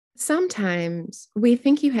Sometimes we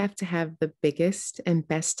think you have to have the biggest and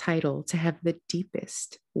best title to have the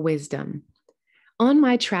deepest wisdom. On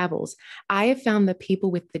my travels, I have found the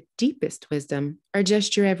people with the deepest wisdom are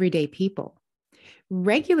just your everyday people,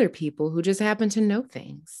 regular people who just happen to know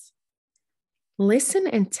things. Listen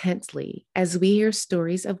intently as we hear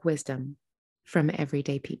stories of wisdom from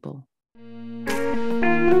everyday people.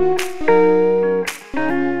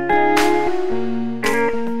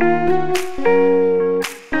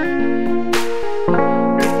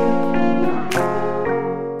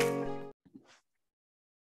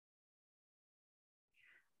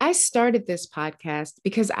 I started this podcast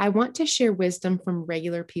because I want to share wisdom from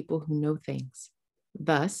regular people who know things.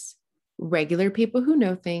 Thus, regular people who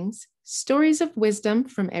know things, stories of wisdom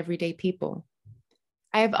from everyday people.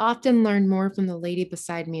 I have often learned more from the lady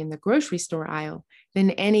beside me in the grocery store aisle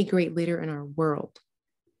than any great leader in our world.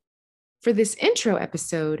 For this intro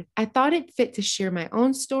episode, I thought it fit to share my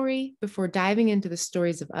own story before diving into the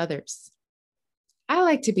stories of others. I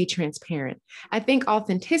like to be transparent. I think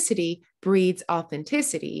authenticity breeds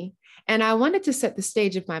authenticity, and I wanted to set the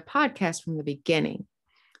stage of my podcast from the beginning.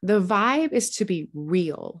 The vibe is to be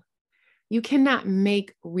real. You cannot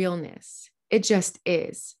make realness. It just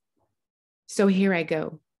is. So here I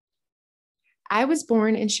go. I was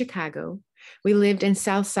born in Chicago. We lived in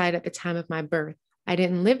Southside at the time of my birth. I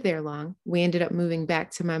didn't live there long. We ended up moving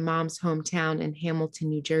back to my mom's hometown in Hamilton,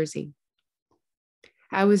 New Jersey.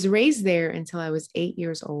 I was raised there until I was 8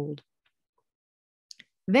 years old.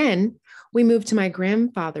 Then we moved to my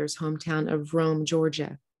grandfather's hometown of Rome,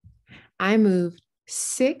 Georgia. I moved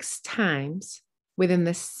 6 times within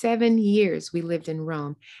the 7 years we lived in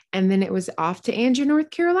Rome, and then it was off to Andrew,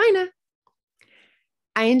 North Carolina.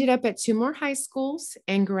 I ended up at 2 more high schools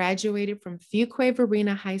and graduated from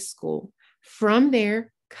Fuquay-Varina High School. From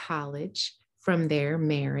there, college. From there,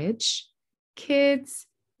 marriage, kids,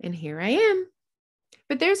 and here I am.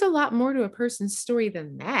 But there's a lot more to a person's story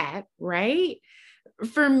than that, right?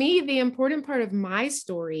 For me, the important part of my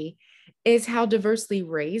story is how diversely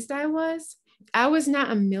raised I was. I was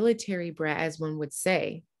not a military brat, as one would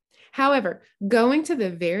say. However, going to the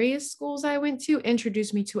various schools I went to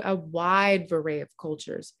introduced me to a wide array of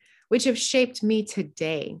cultures, which have shaped me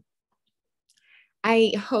today. I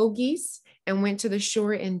ate hoagies and went to the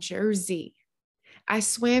shore in Jersey. I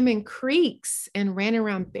swam in creeks and ran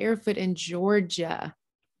around barefoot in Georgia.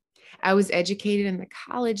 I was educated in the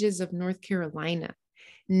colleges of North Carolina.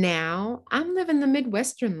 Now I'm living the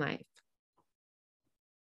Midwestern life.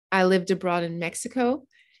 I lived abroad in Mexico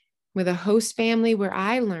with a host family where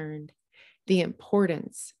I learned the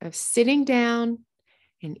importance of sitting down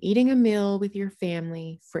and eating a meal with your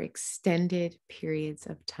family for extended periods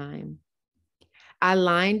of time. I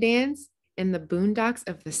line danced in the boondocks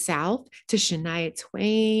of the South to Shania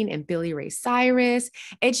Twain and Billy Ray Cyrus.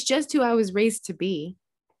 It's just who I was raised to be.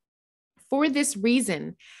 For this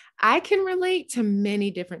reason, I can relate to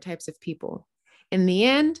many different types of people. In the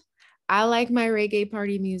end, I like my reggae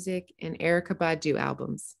party music and Erykah Badu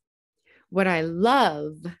albums. What I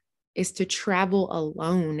love is to travel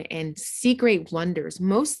alone and see great wonders,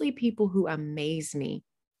 mostly people who amaze me.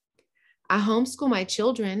 I homeschool my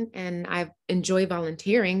children and I enjoy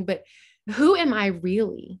volunteering, but who am I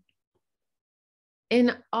really?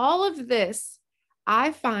 In all of this,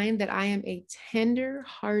 I find that I am a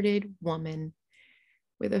tender-hearted woman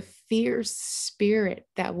with a fierce spirit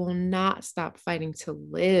that will not stop fighting to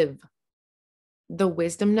live. The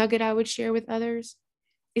wisdom nugget I would share with others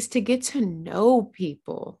is to get to know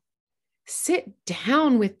people. Sit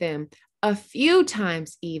down with them a few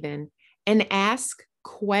times even and ask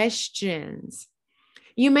questions.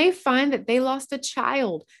 You may find that they lost a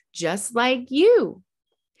child just like you.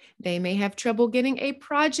 They may have trouble getting a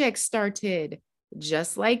project started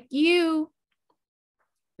just like you.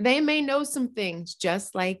 They may know some things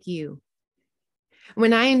just like you.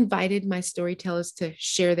 When I invited my storytellers to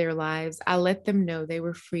share their lives, I let them know they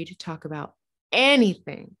were free to talk about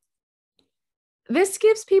anything. This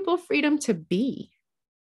gives people freedom to be.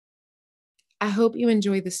 I hope you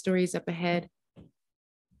enjoy the stories up ahead.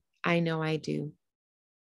 I know I do.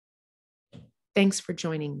 Thanks for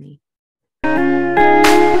joining me.